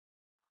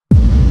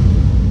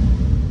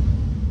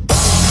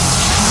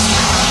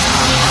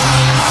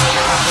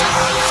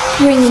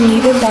bringing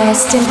you the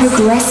best in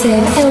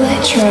progressive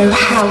electro,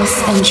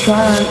 house and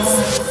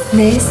trance.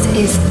 This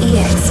is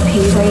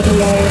EXP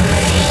Radio.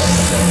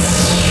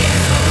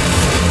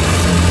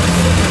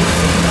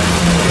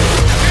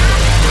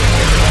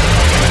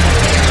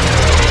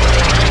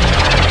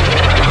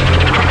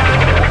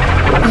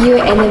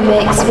 You're in the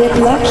mix with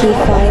Lucky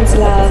Finds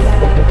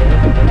Love.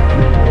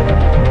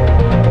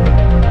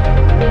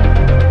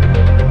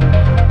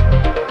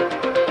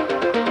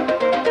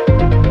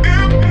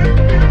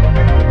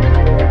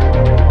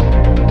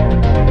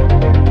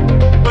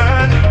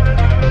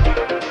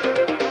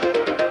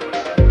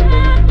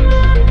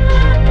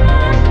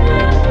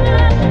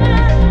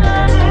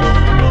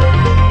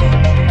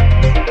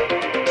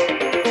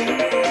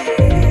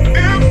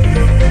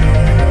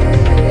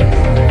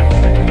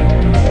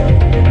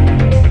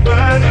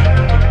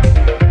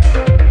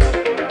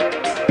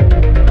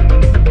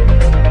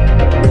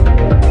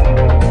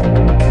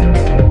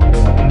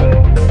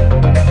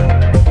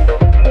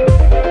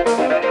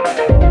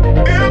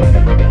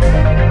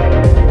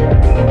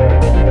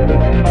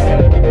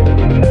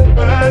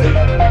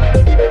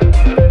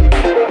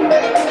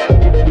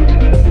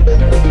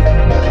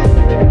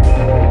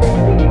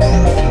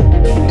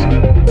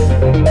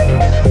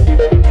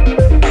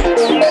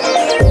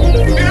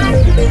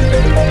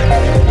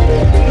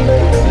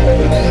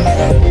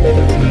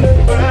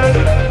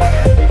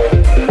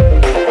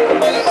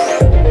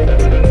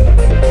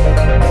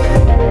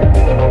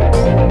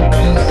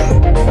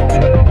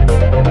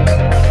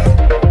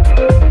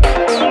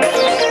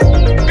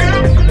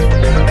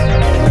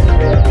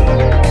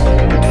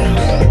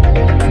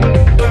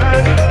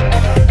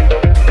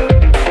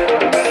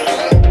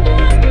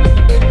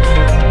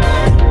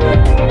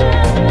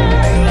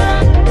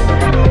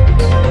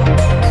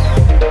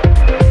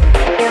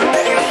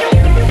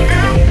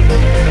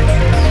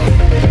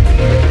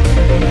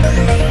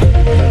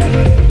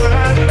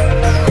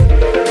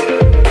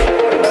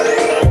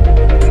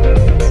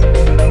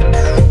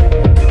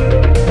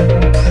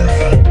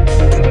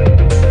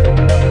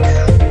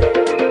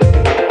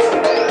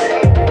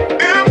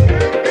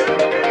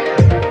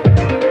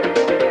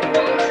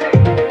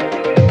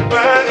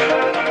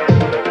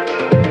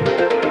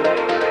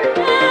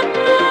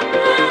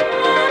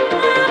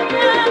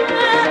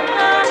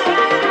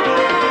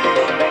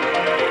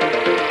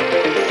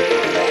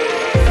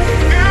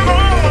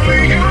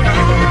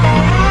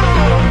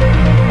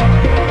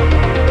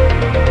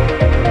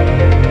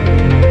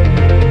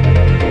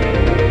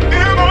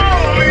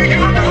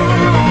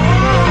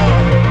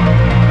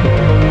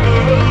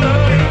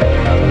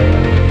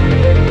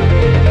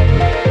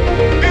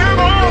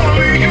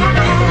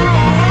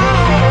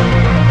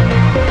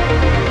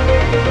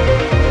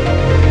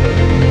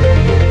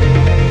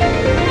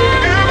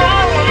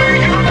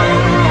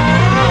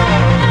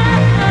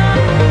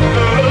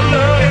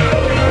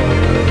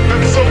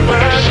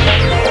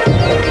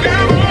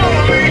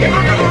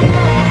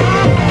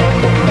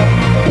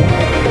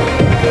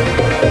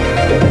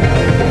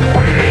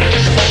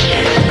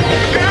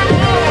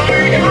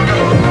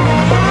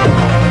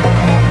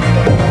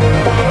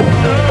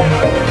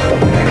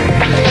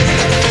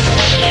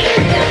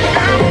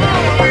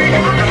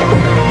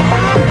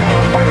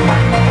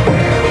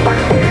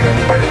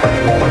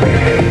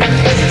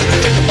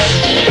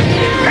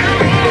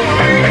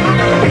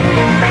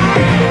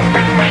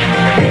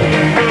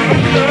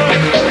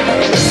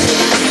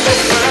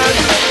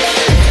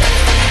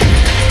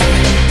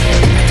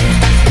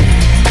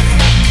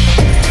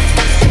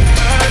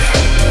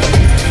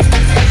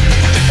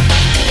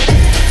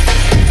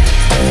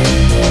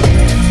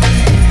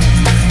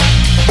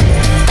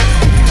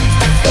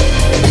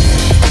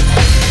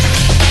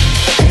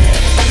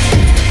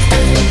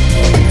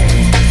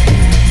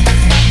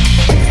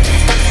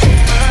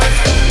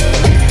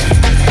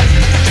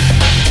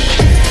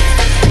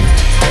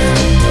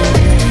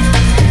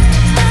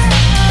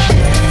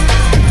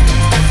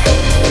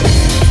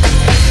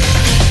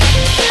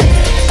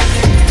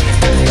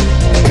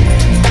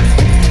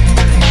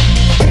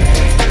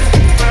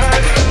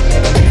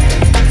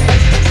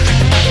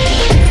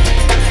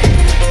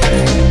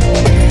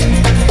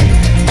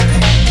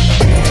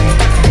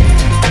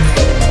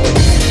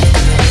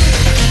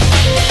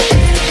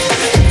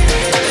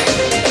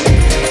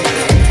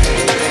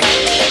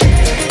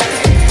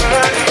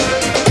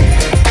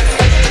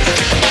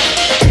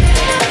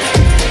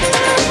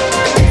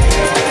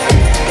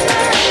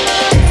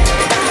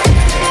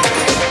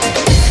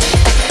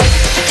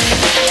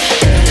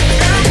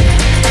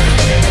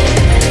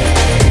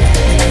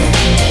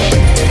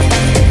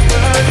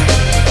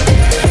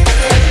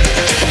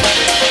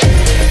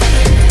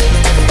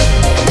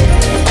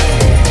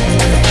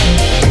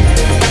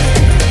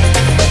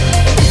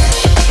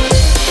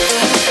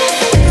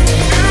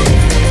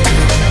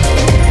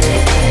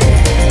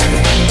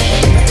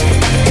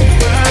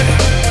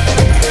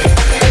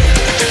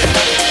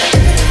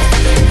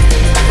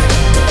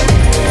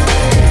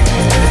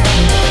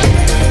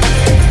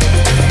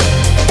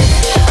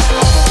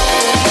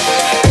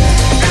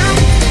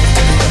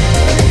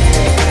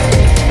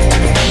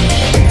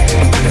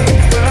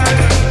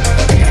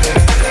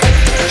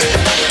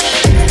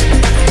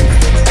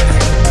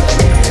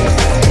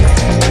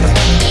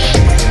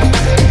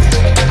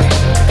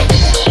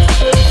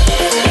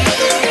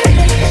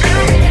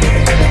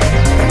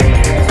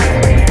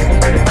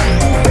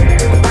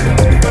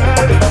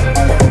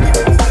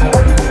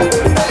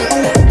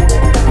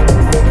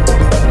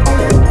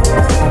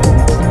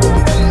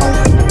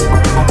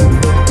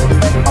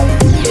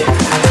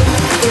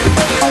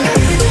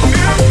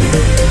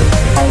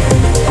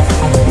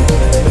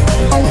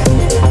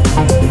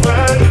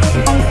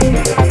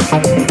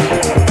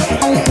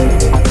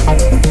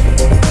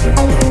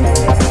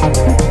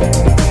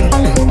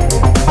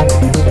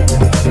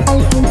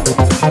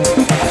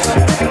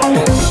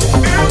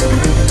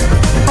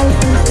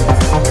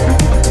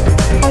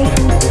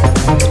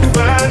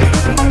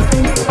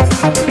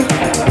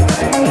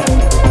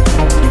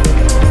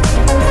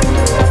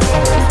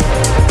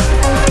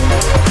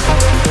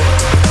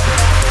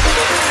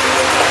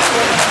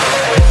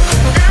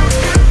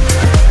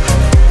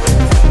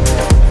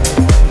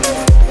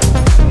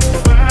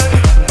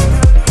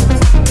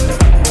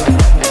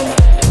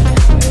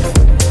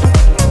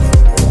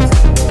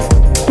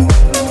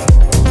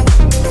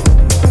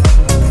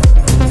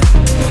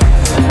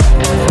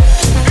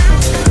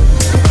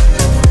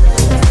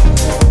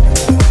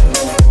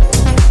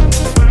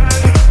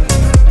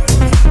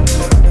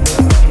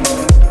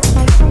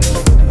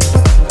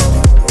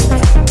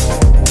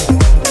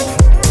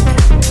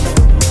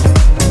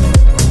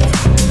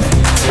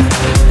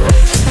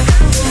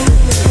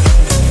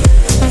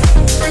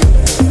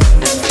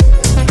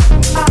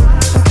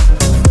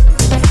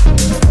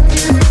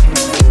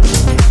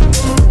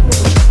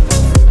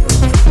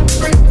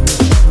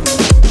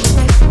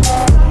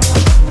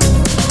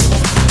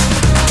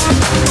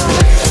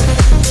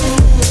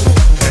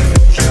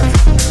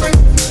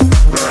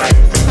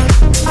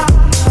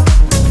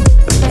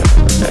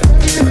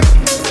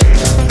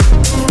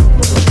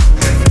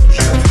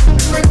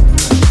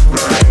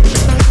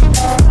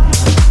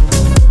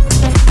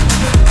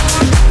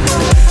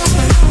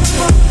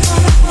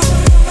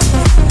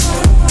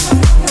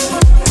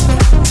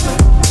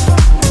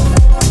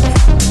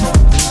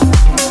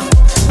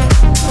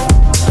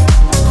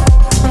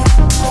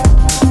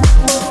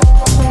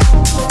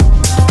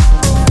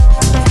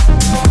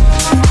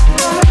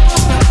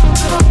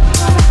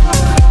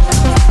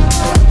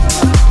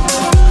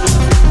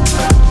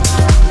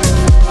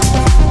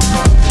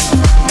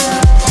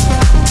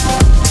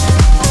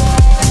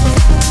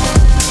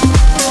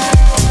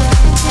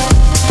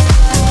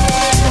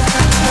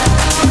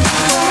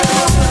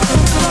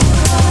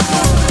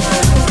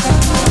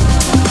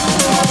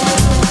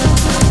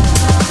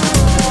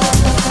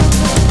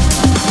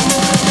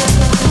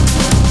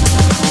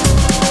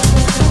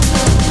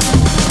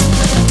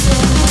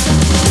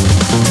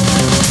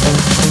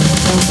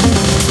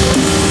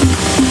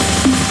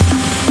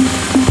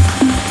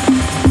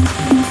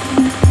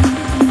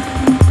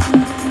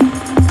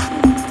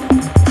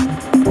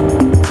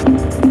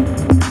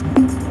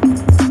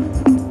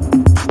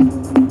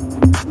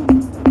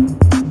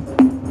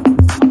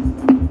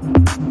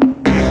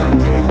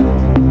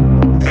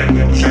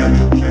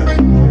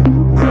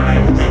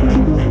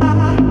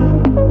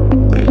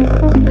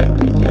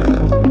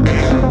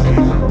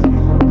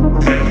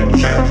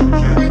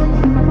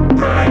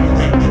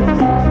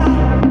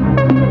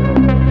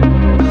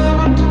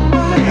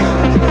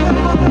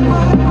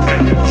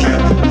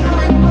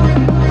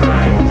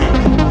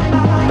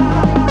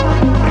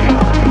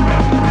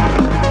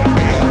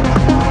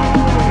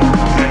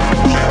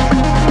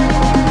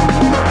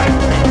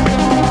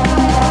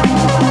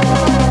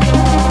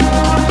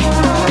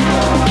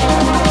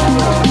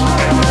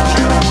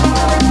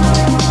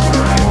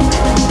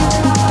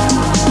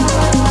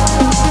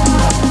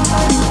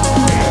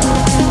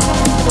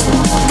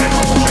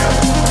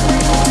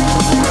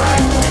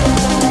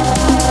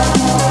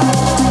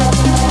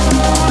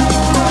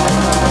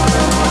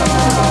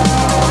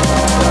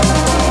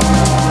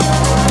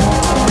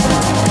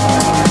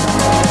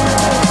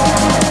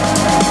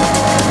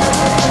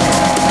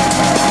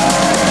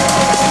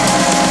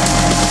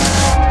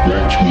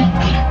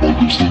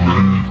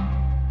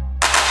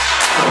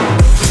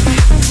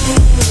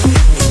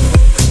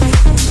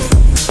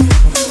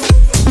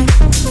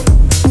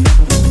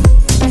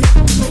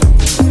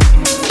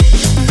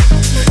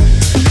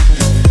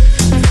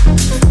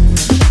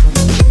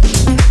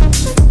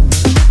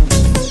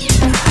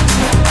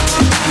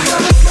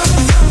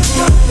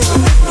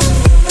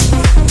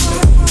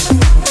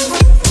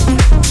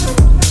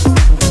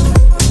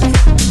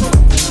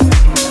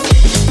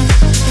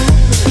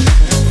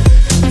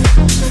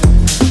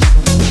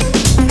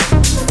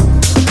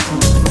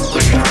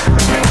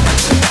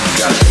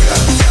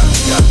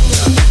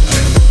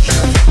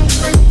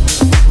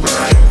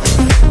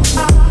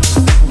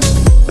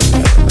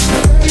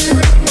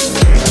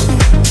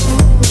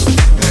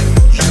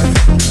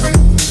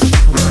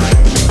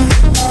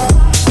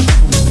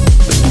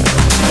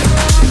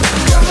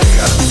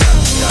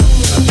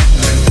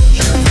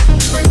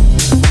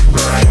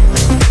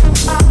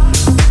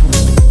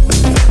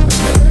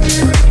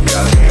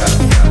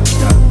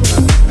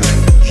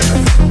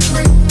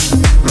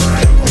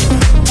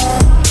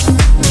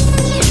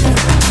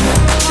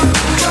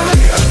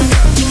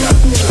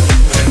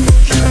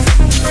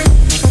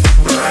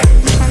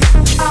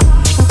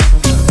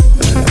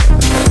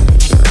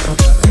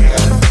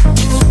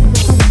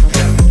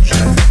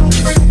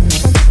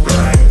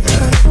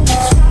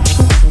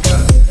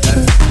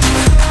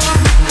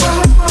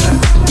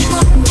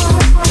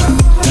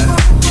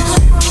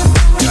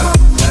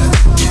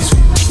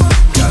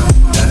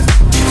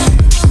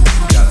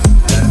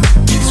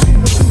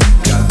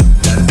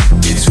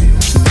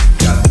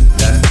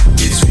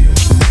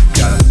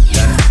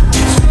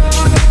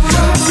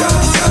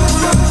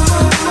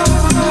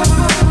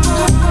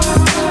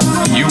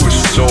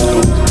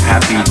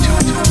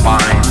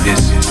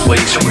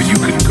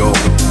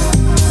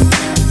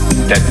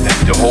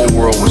 the whole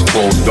world was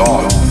closed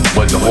off,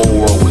 but the whole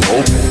world was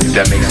open, if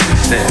that makes any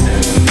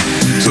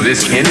sense. So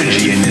this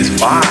energy and this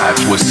vibe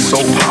was so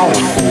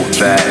powerful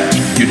that,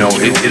 you know,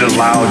 it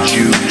allowed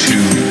you to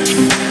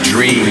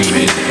dream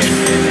and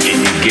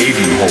it gave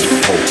you hope.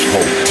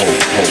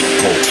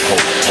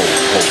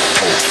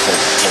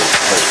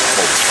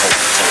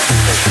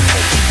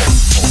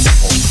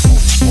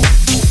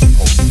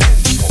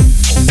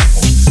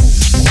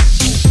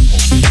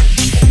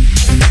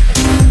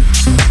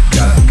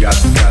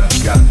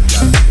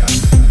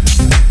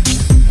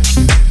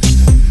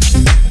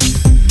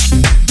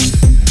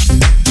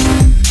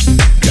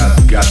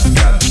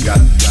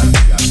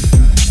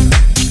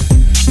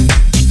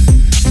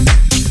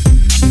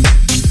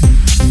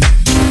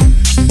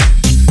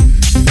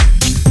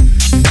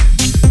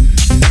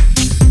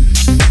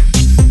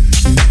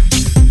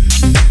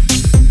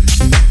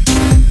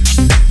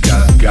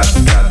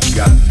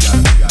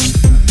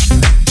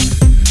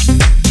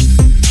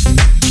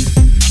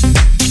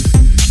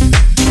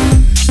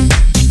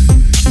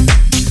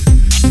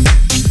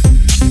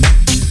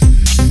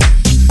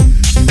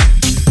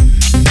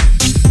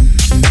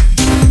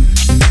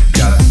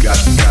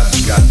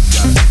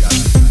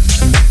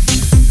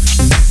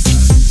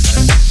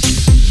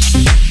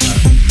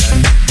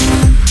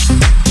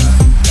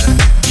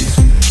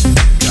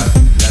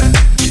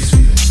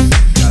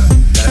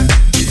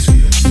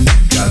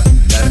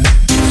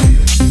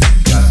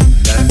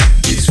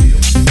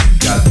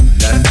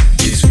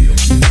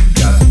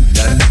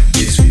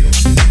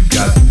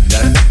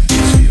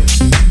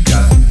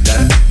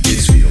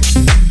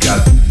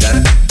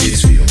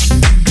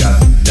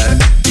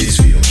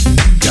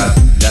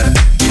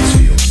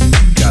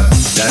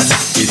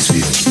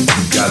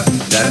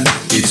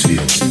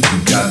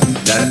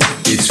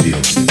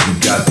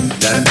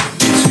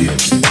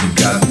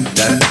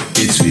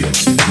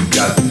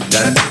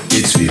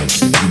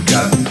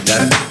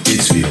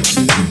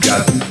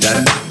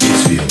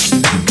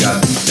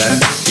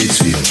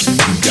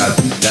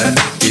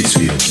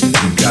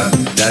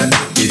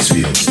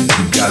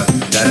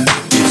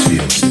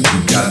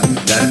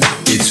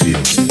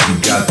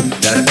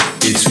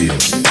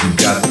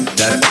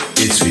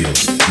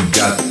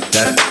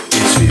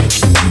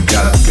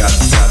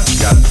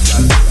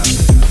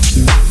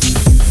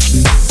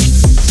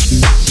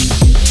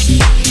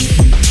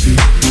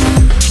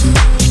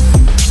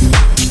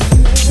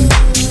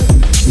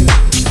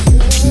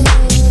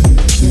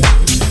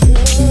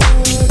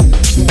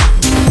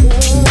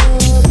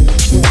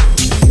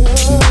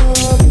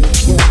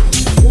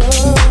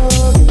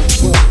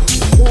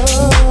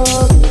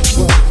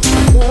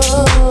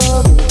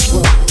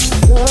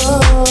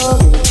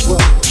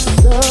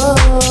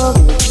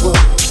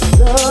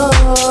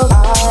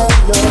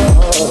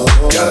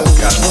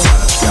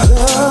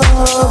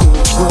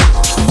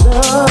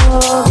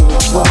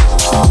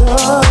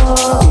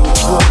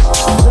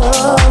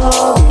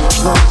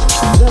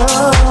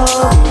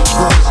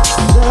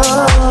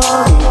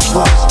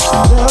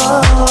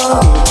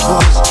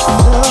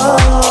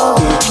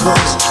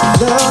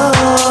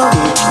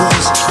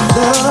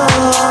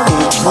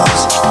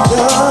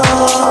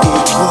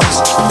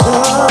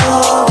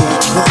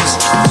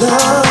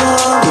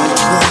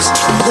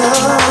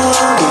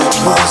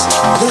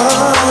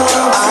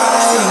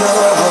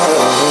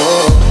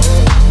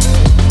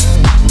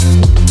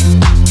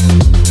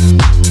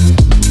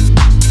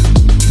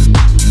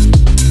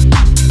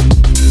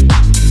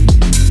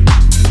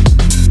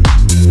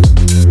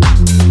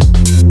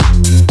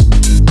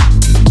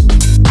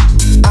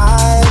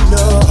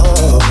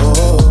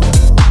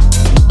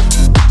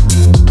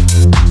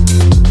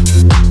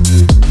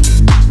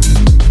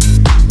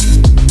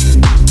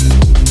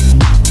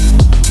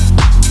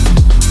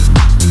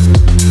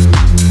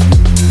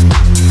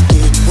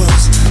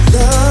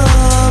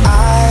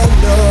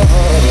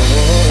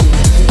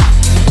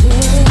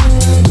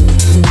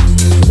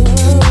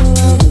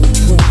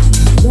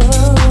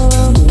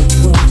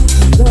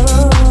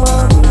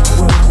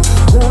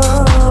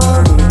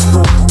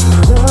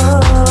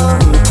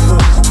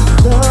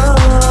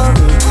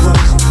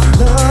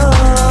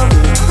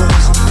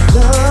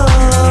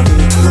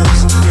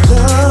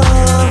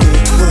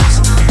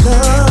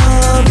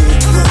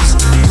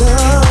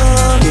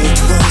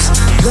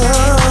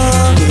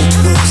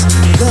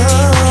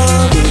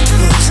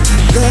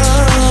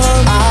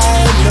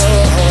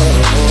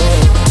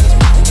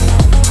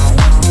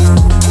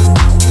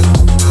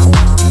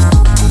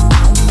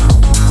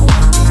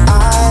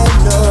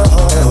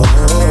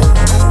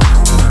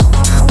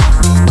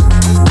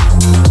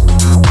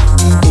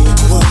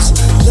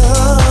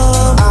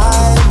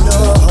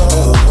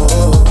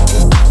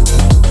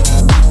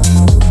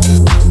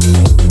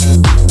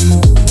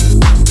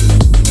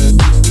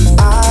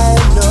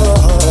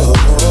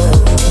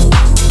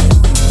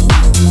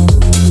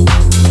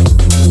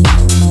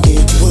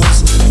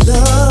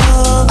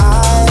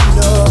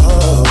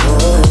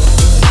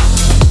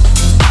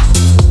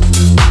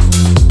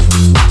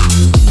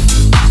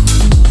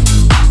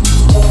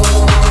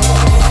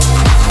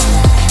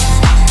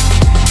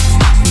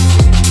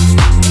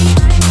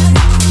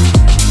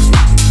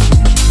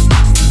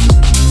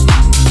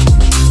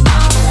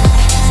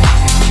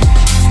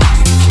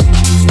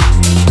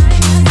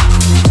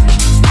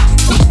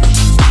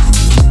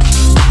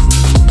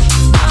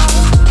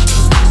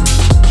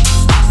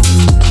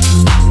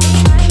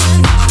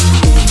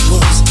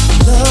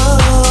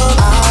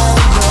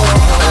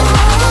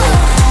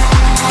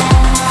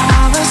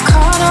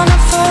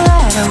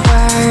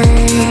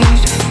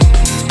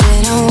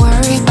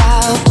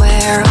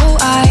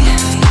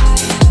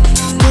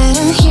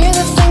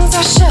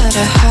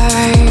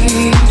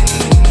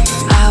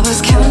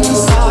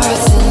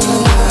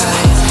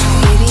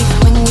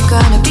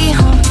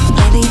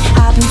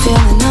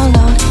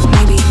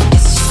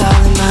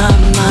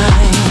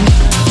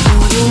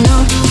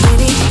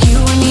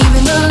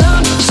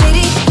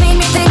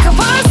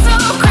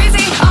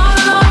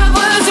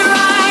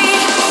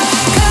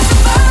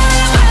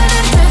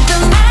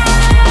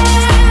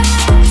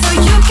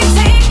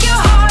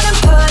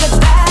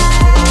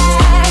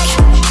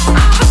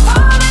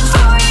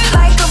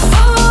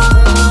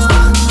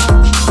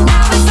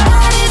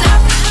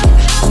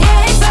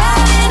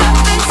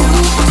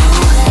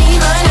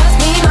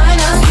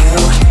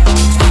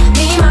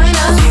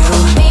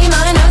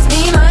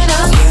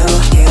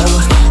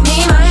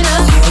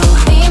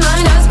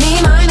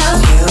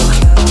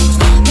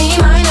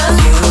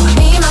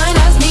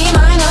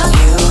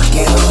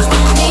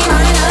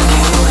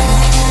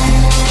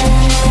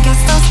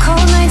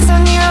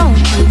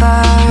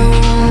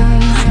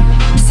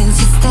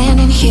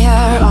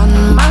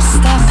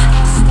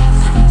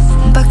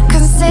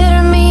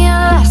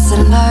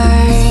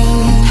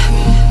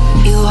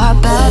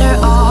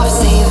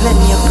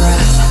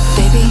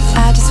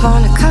 just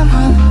wanna come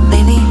home.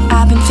 Lately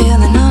I've been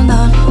feeling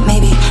alone.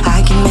 Maybe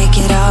I can make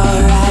it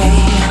alright.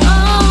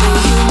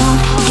 You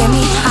won't get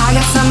me. I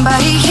got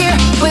somebody here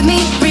with me.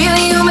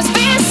 Really, you must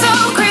be so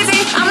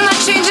crazy. I'm not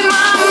changing my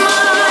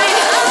mind.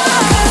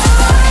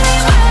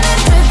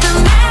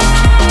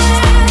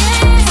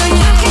 So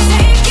you can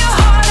take your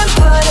heart and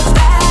put it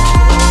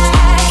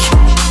back.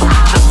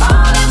 I'm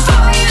falling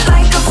for you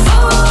like a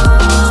fool.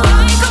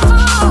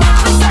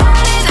 I'm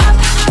setting up,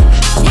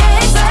 yeah,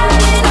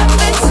 setting up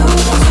into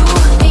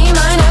me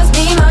minus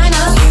you, me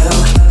minus you,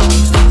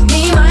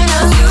 me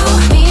minus you,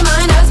 me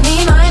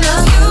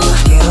minus you,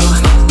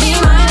 me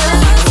minus you,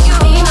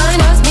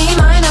 me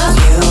minus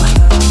you,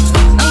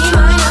 me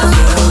minus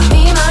you,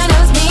 me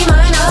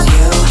minus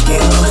you,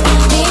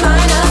 me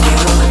minus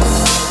you.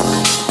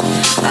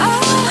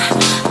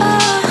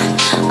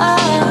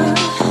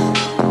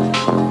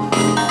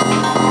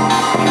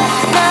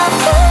 Now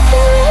if you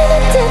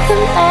really did the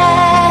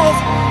math,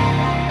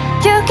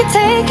 you can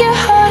take your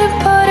heart and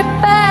put it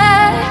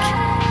back.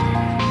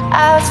 I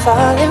was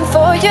falling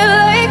for you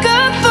like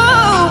a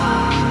fool.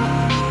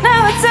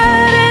 Now it's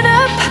adding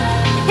up,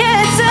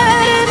 yeah, it's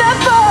adding up.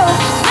 Oh,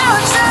 now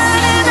it's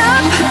adding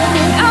up,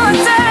 now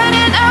it's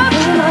adding up,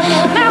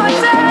 now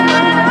it's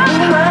adding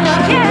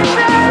up, yeah, it's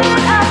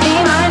adding up. B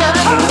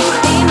minus you,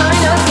 B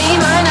minus, B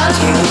minus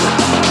you,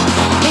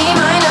 B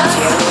minus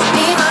you, B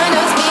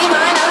minus, B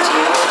minus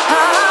you.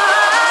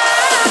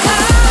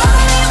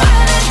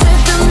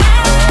 Did the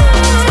math,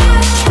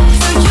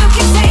 so you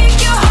can take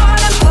your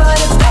heart and put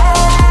it back.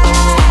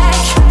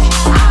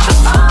 I'm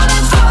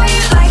falling for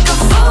you like a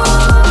fool.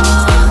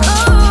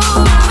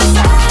 I'm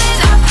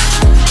setting up,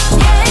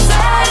 yeah,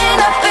 setting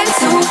up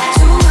into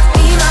B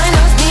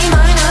minus, B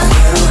minus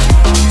you,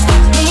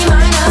 B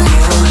minus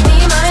you, B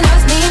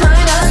minus, B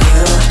minus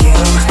you,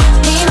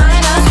 B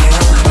minus you,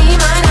 B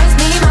minus,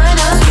 B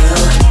minus you,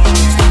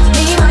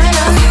 B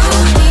minus you,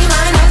 B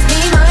minus, B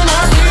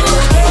minus you,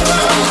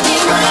 B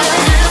minus.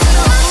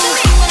 Come to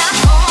me when I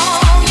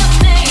call your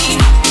name.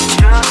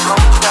 Just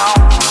hold down.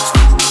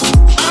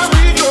 Come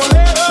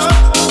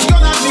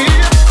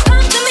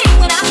to me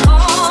when I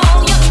call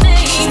your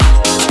name.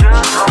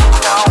 Just hold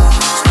down.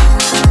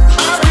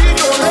 Come to me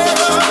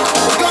when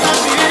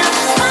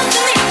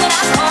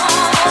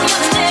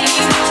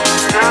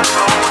I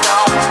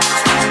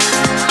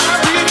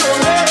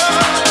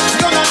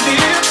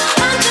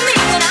call your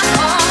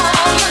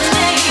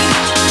name.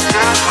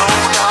 Just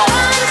hold down.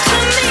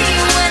 Come to me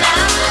when I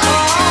call your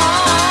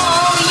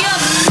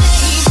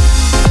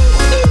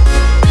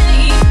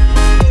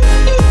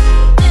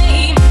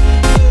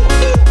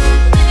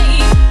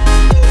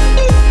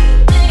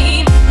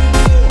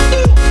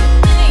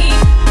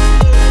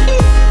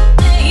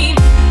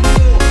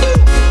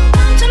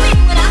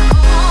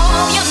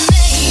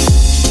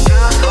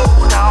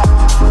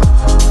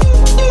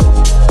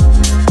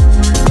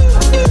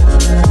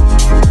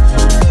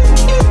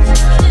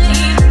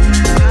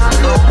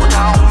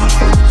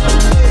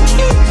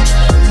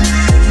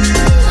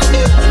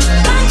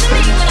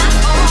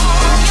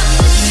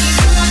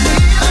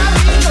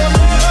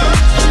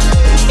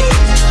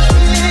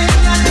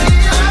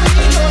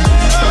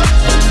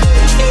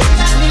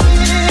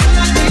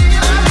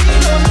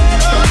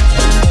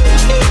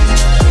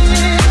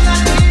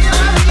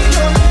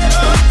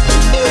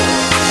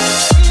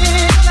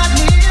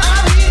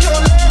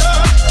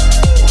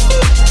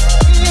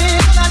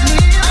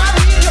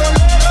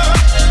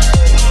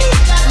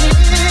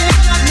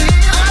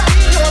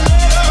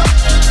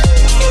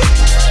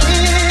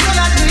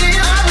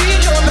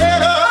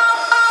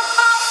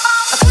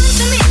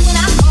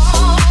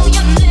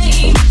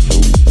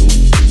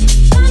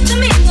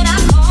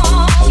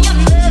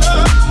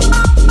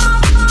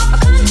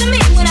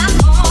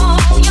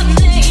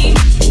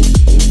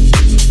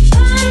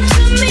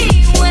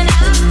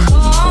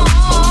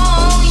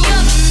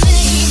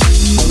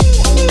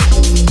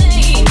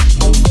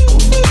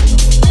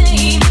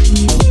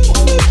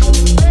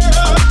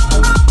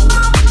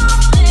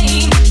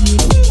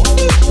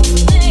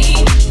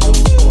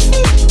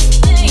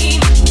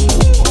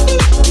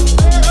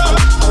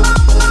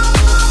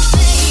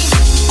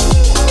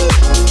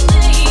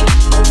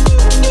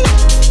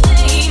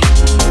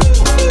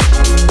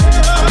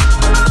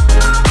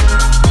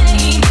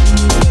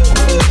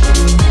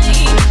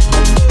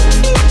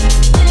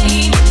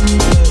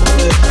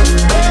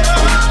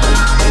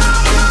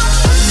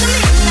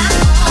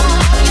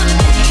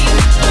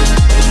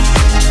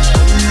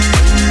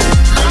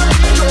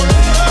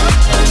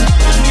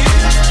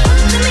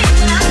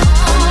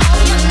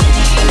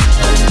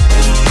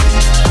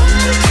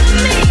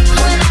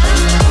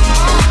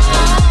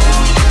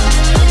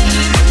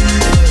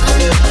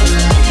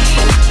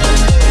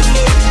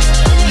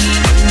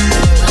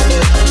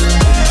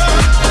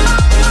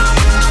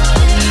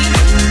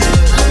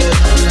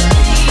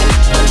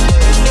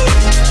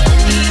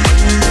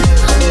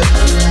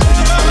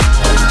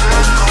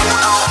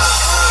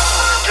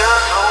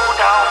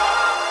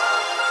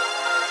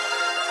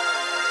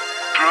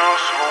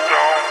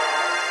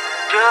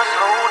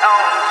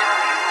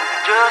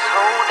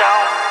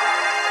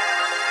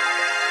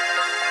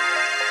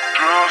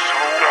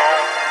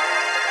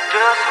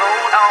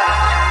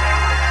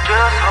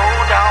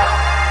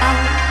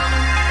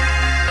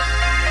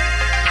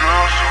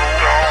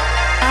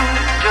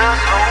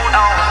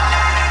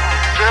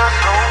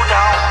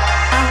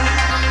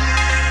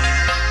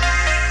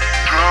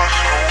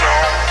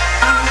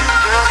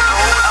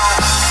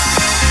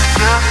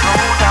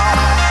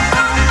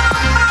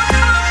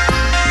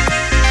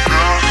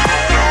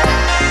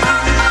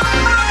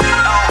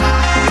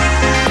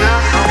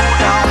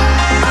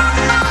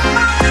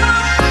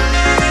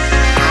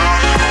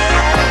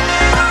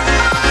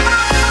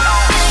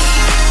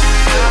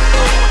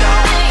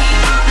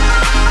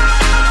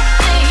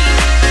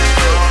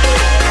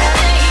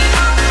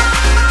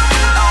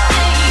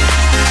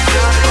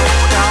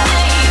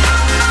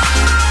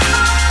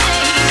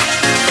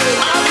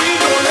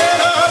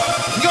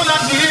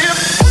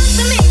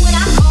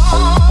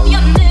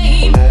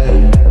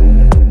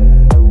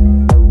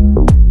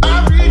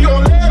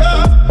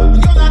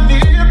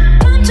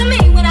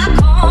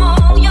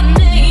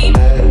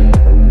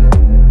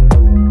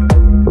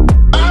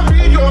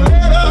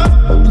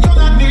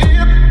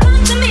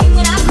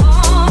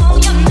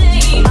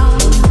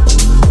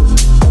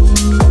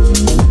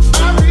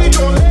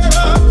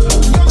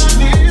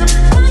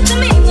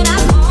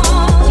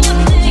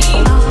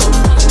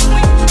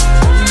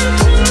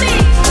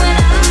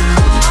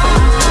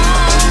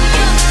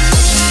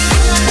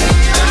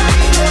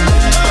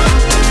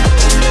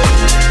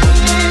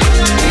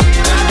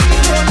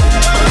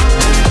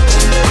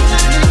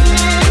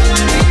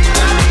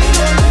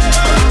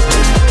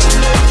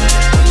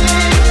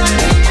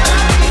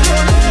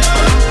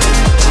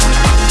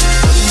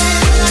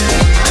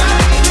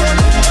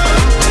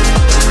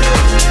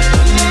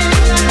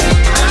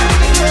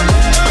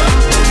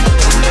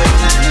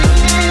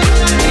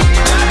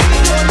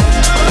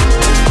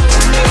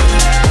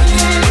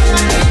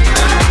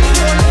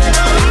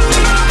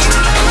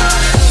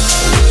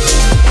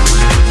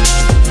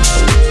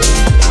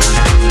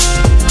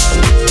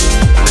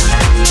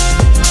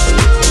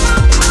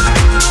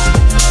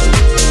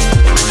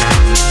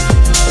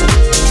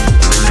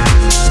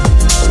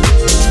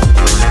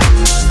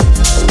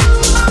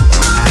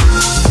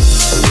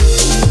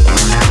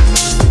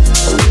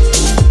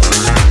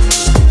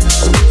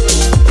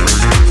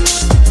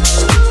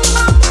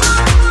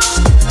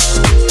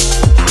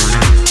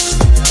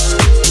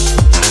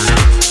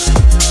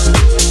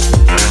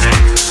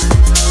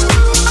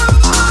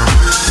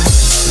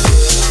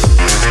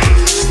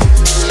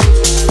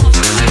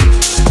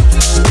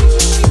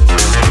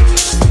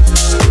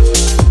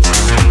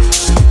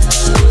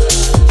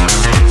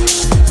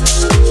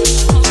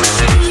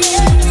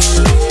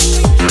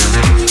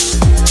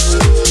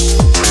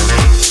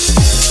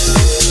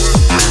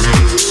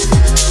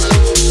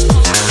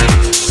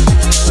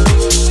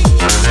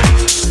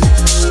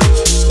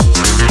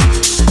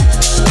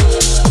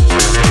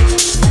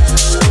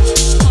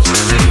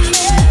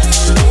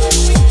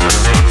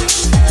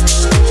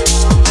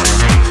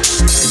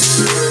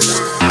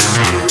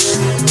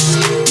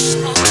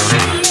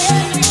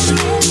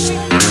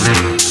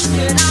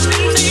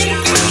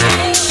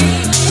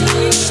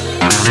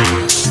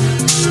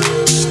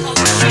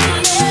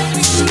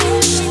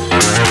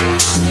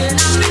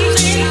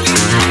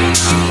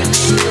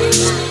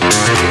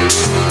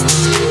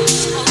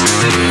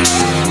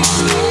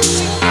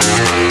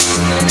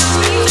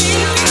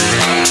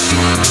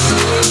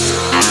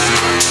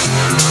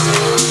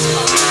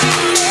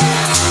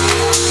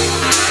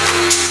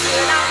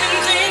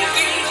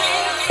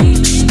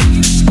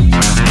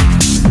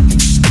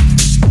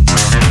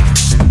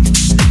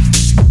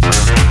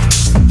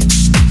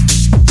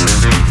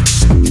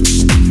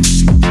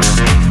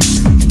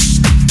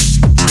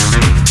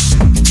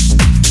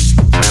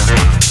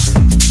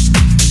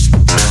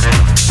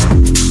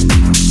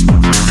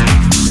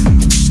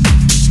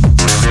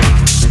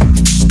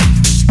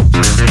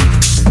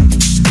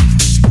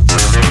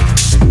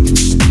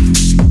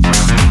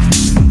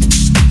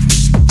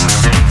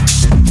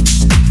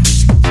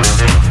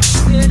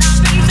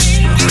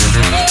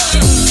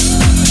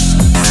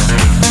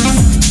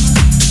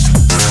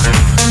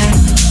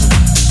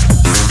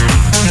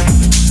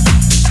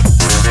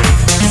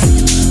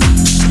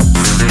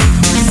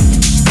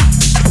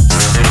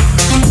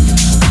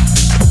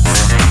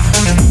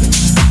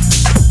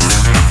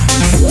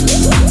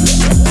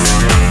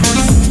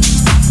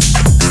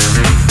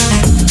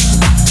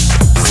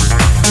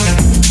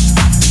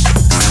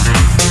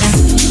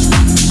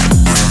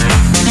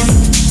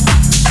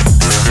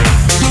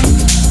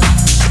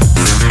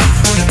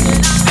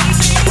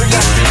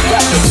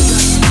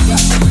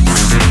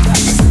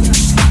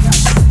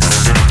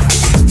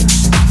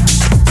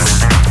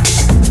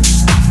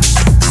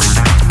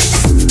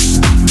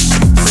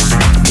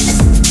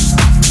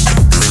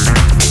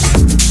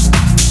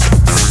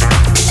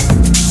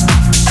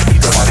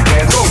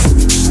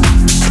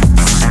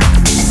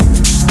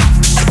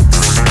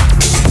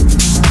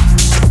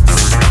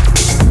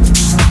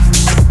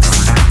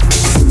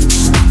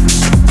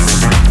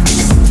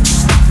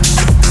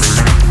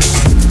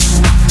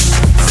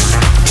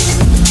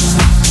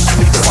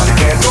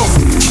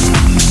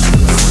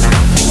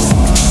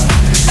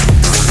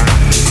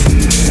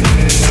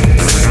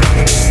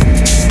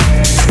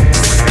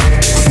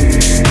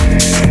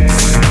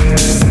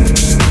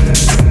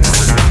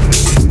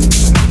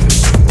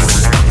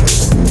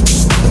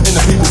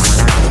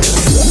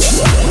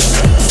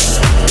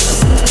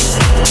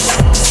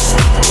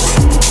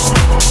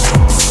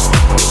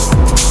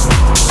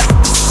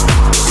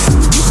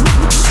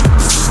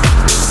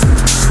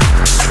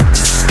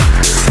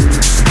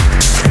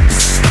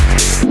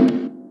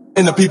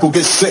and the people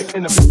get sick.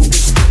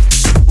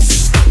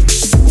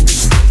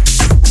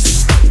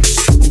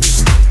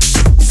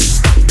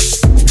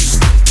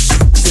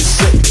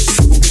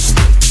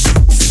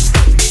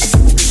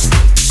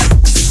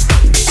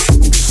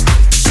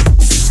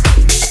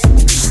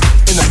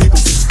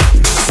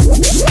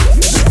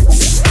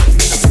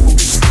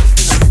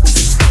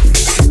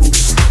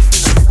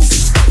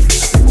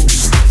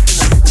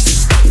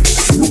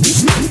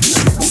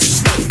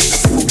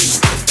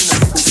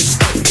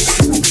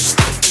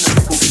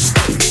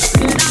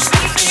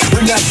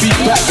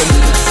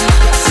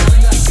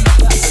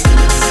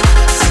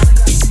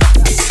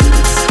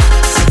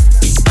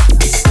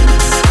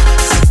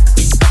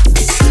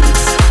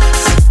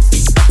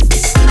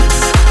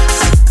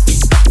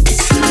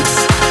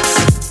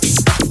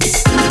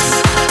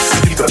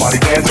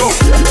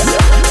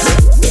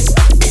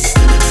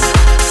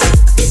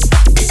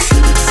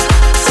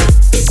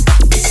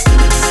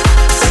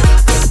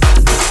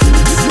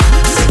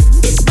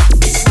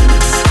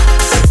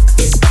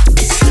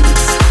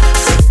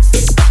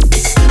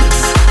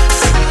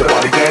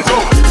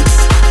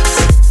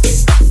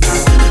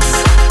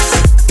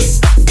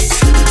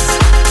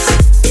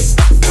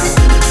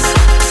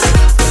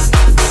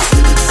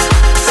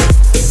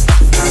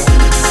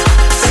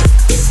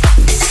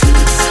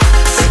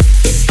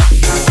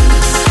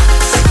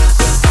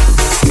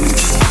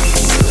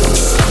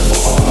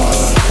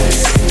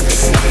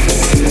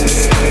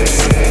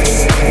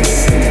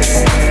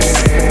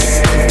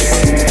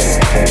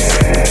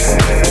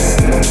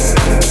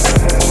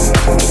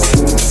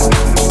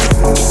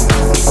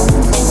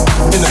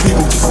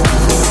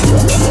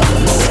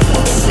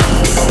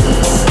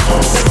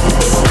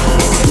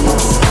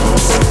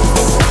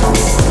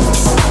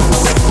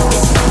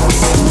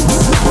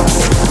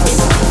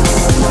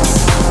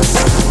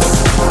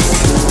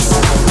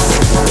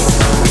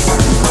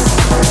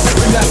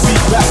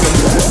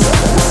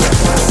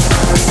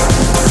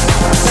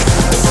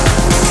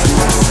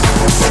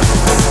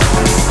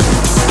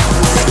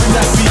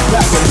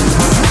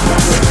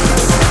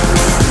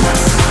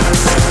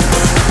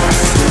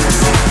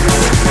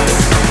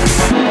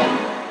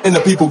 And the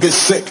people get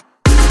sick.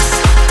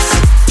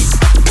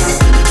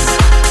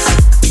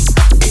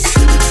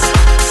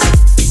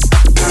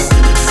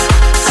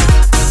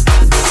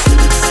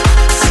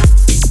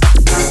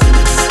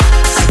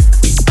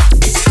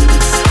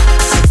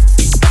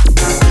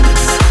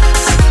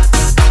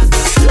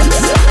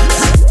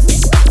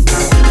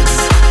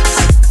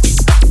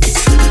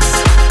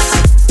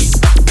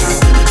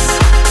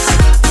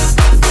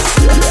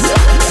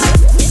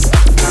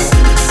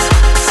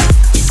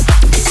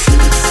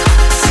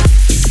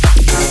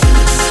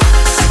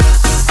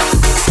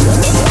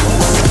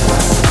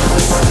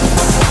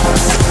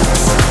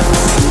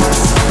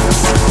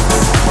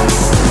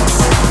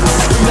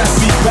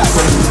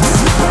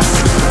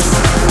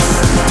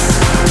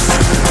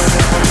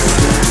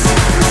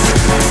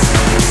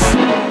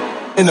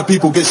 And the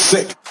people get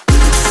sick.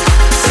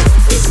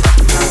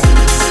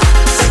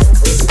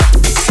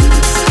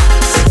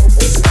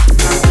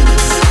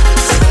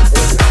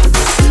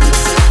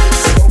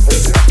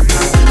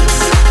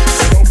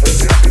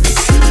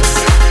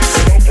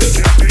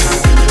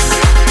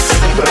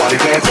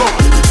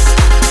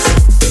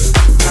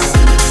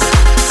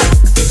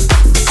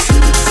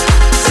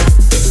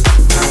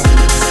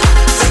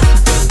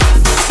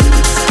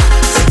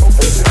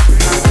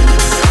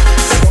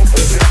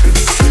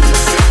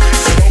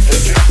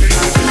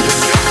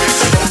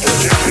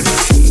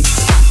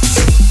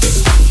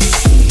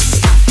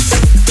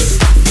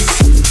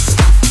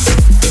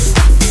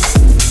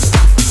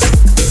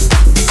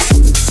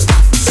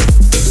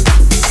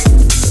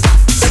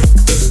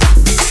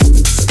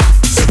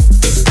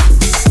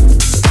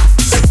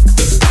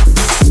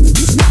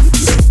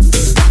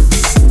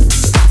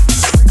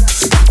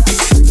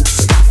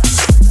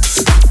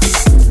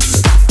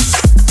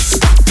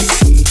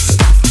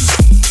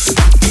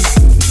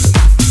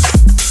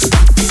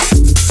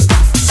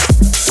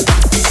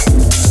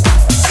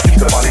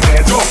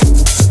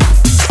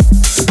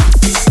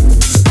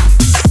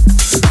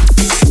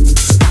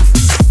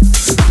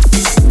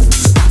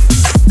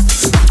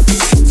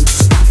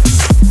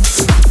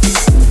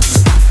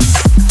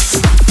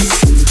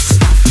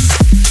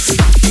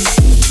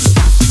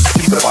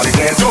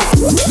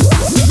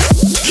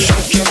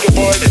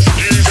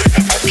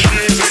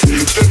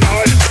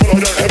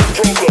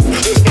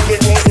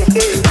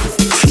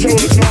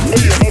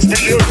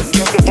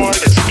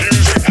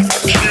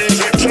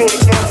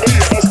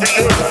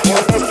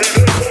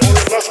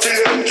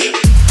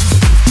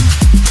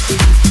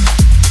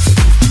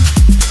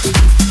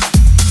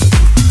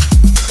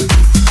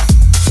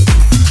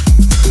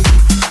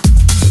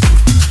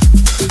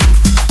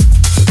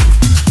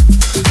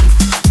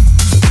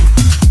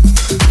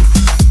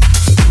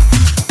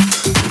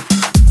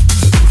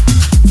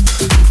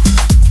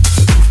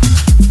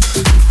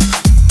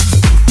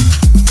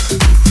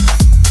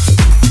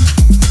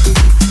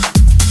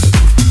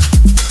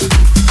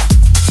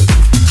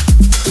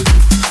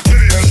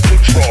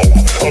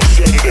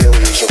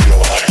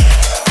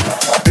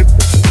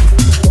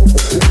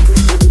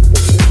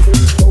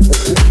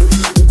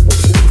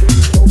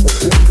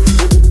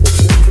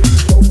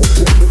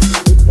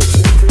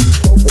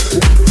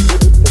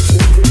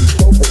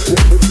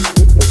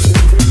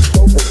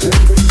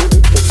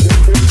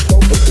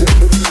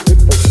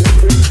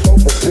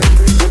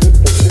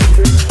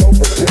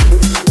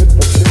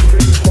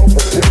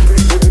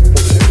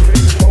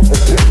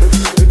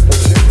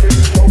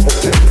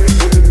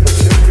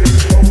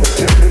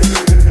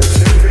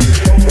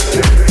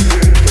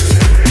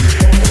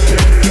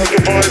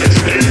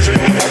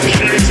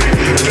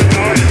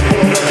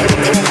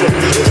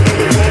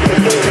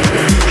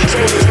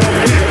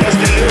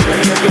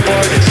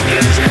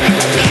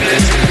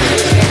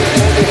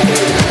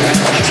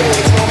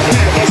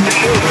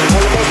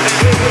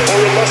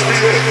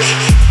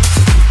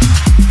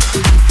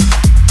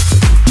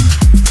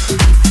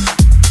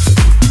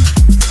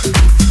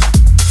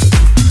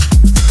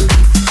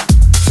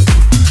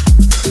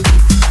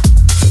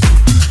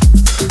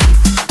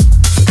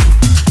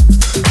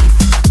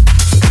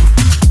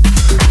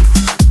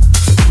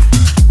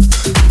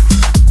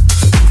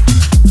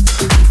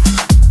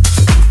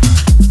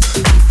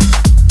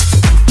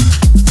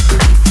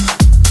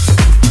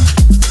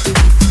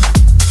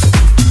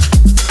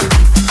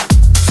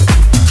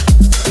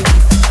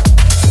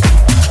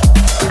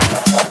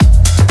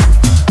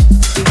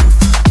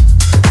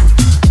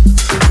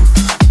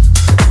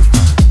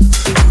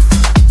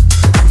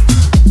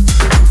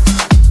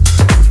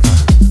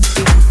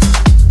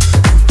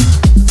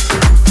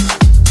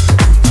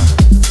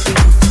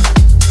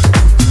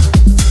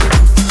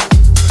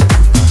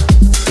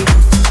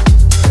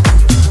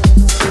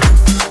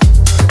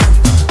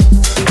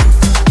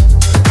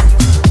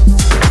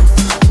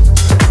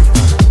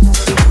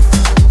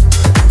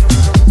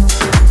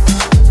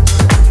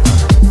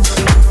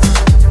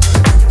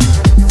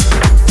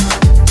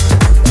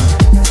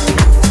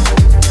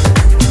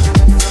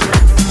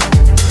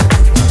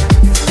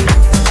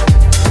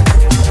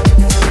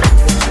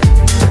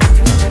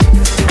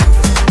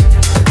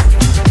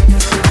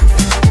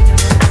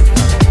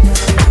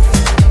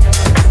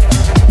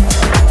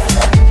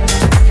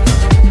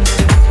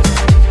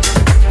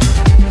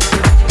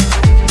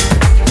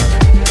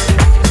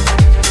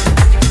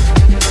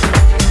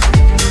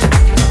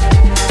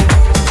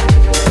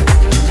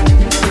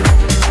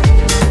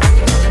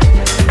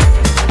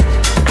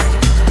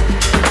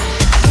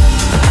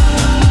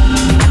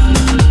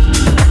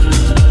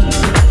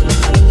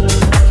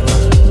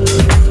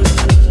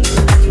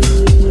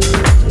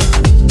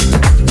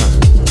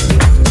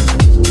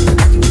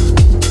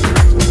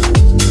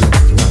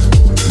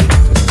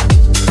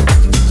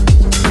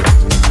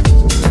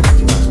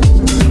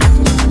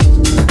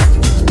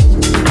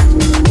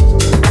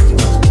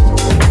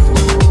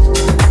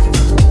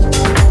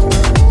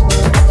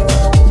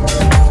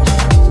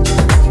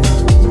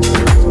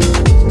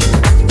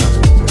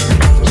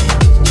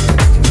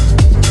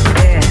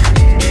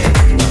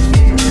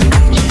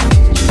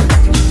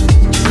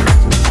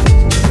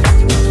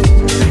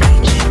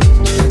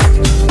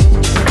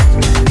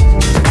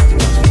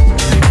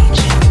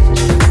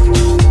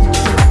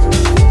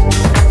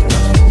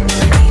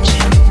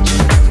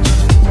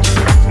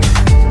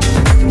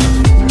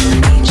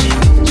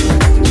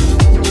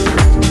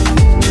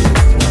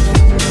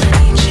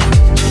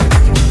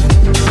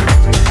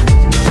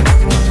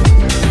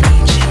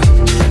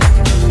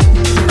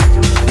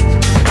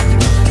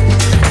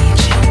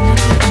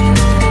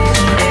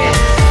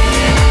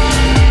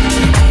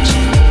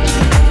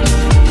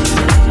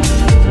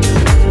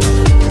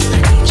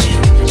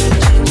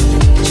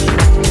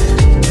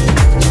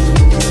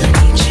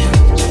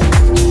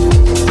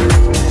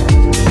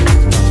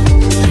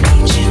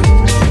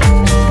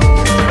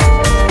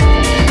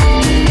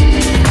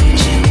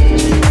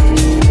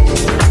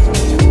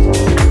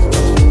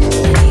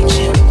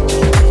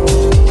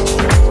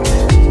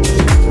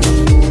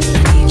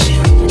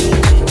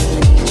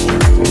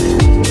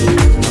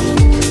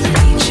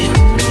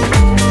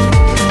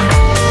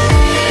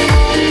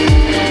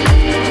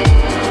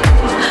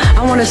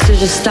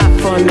 just stop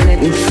for a minute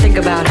and think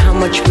about how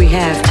much we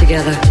have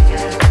together.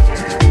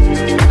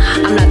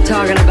 I'm not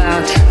talking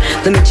about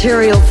the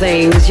material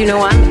things, you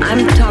know,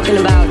 I'm talking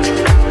about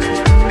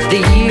the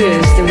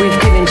years that we've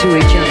given to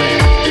each other.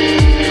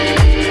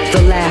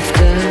 The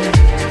laughter,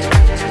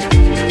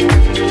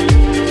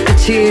 the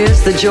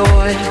tears, the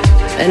joy,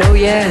 and oh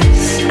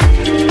yes,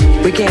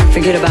 we can't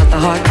forget about the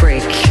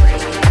heartbreak.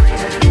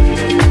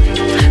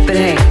 But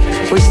hey,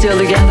 we're still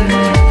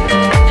together.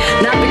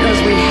 Not because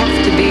we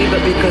have to be,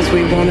 but because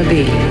we want to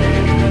be.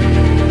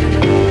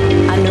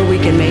 I know we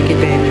can make it,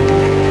 baby.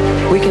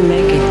 We can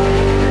make it.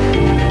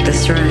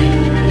 That's right.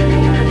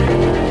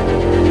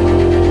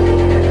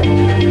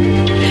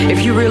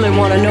 If you really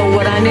want to know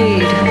what I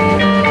need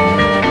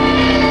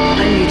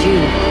you.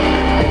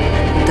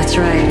 That's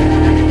right.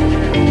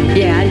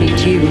 Yeah, I need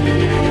you.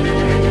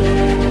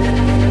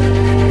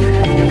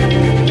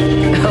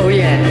 Oh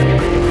yeah.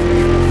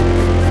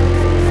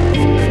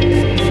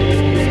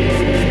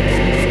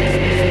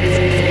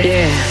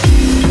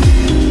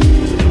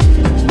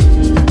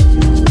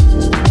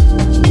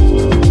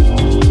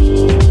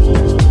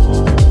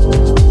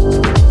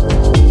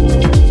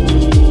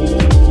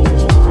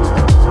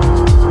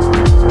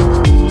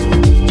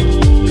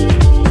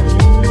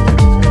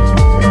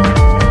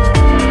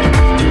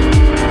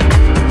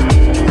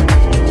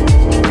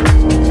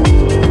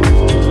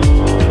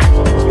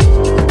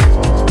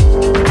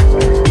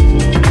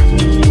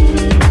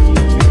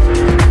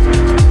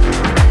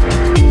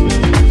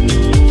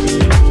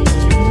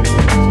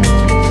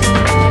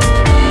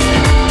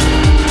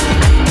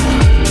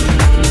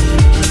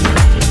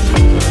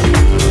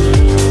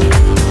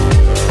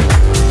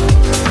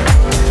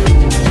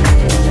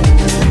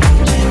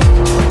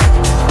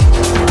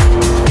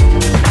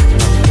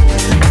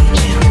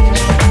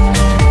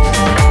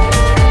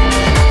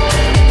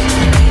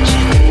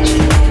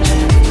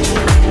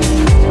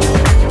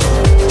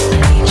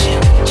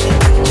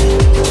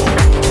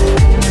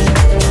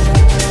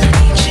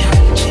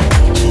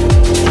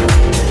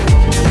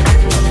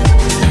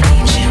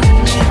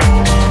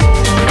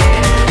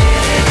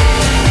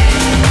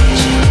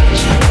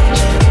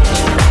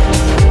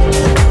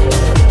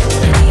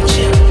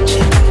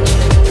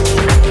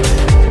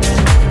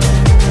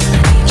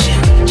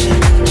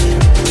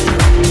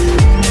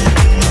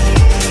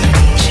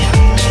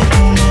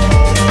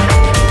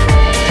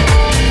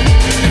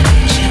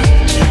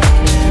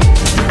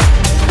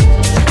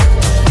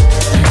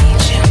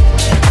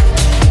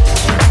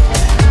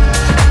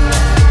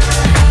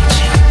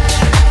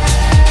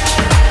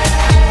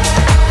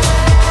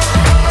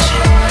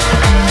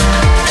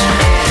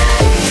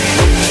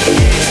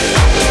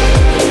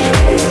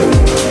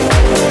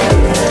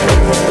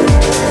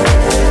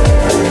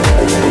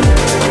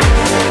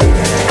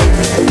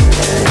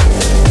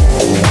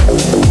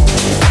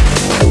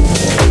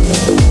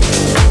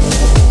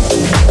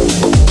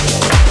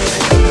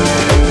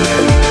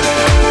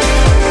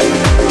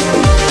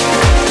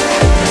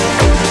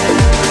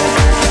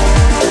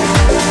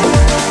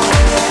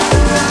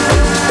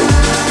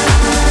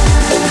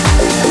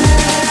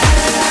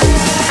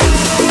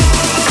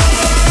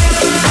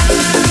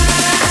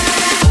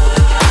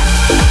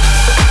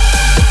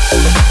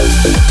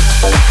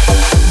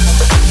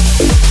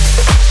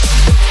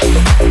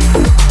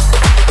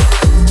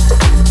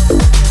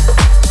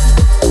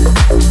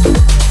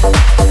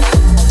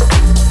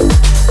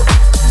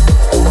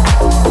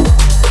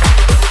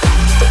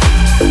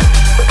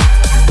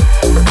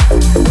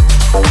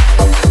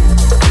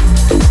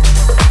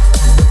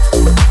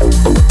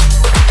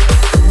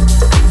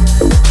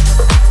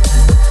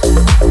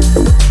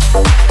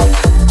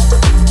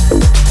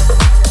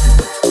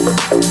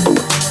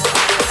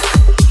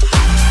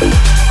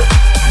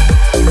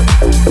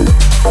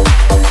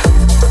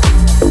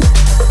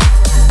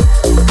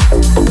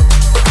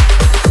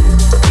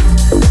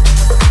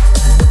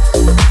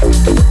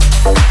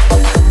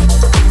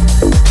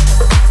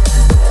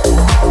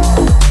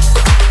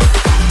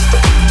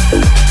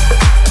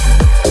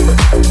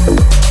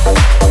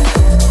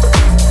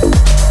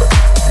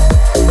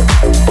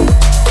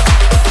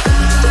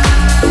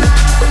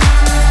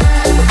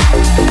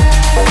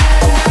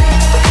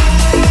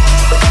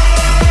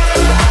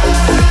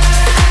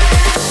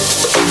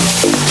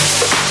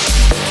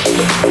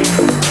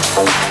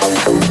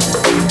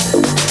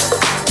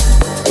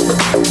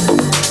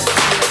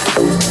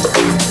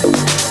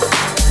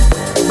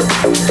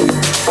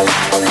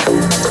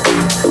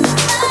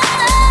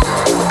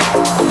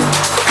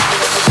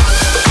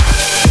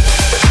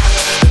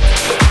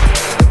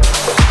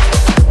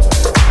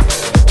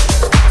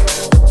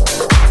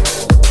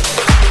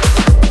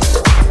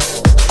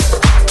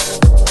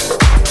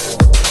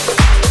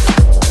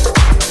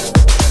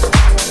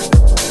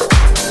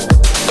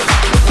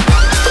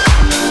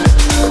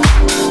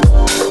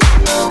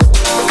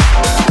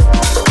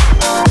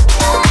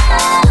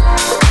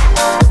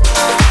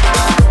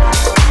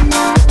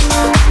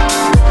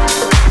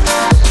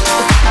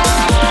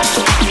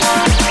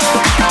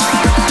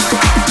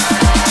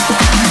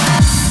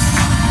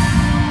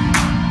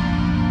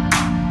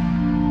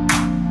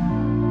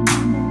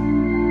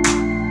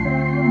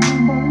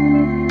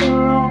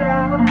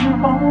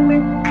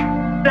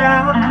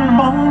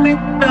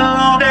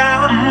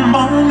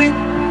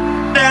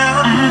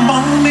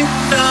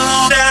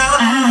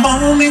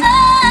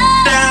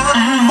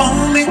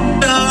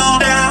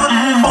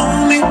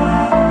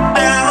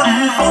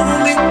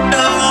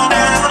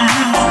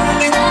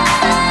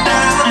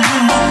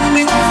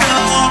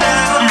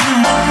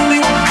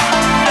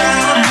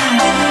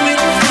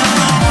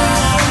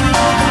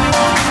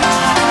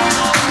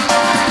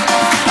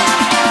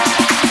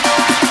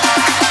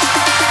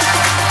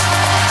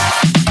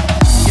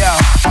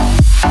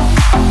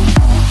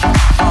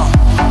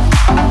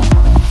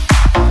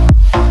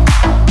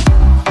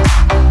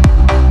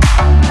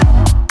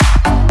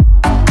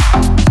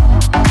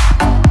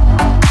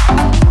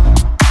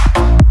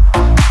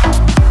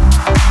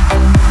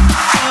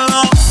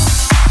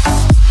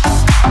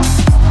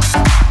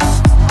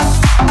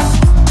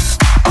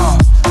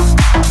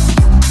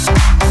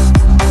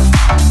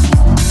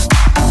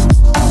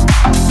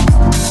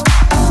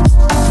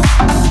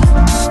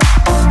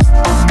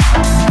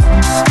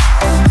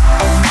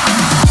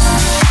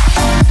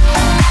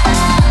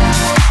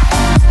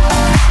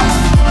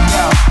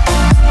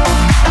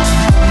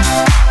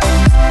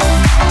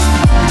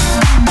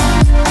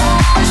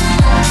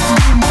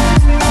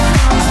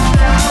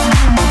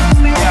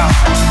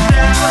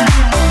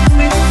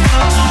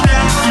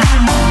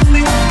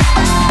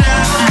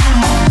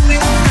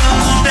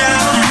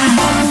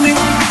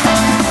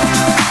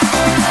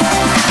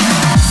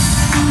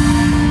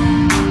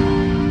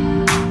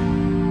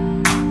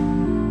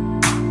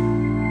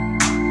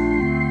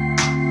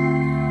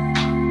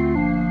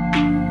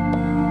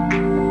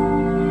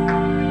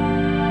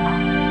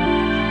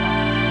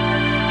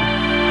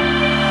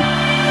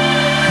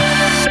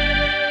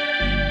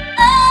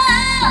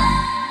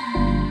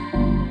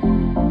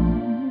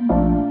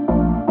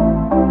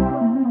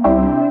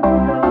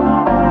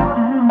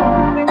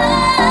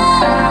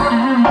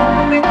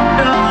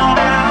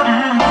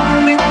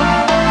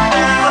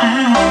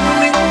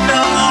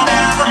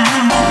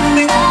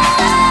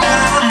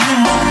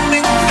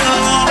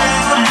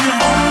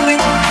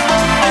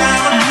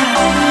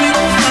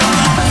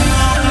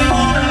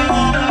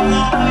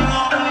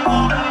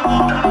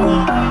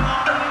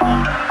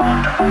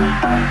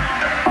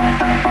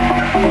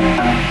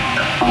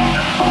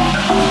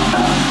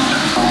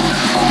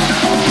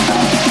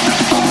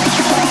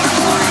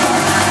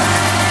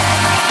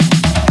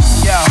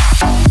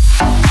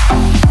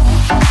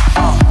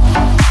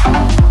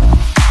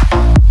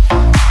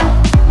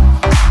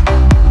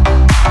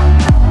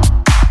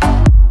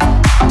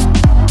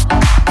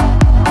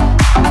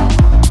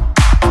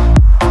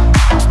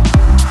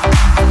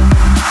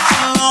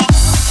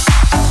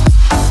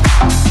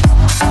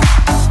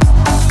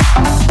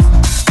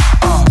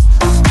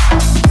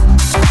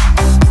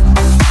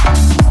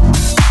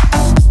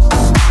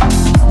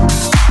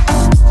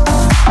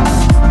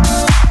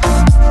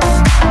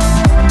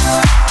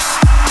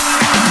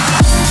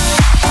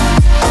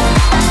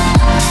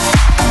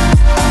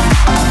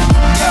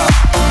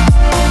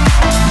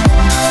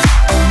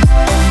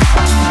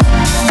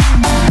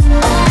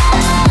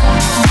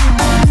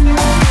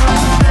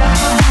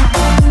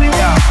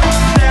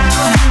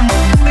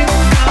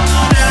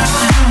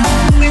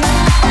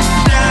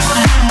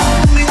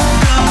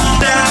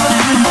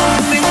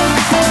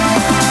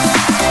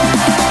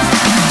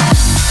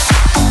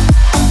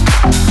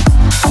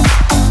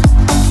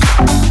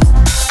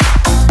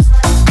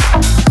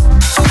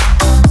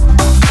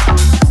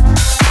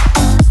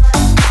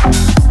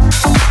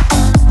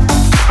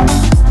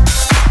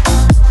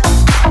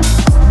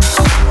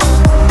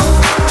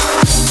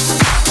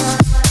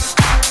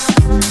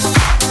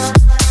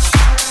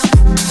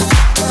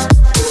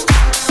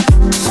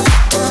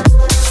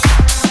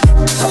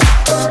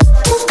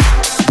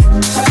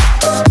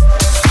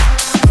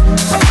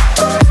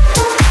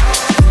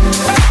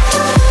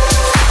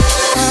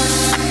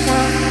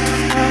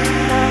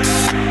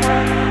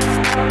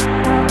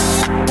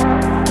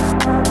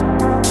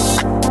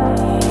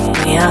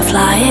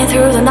 flying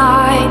through the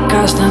night,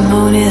 'cause the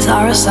moon is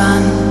our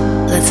sun.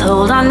 Let's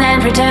hold on and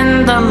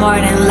pretend the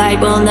morning light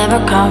will never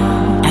come,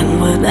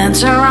 and we'll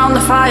dance around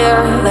the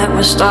fire that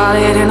was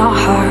started in our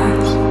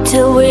hearts,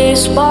 till we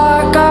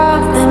spark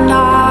up the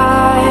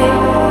night.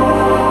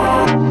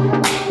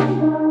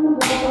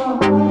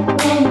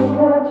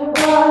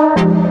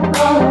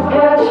 Gonna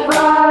catch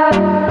fire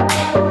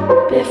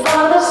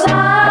before the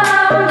sun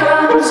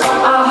comes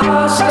up. Our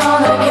hearts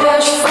gonna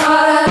catch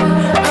fire,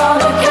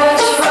 gonna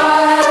catch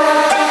fire.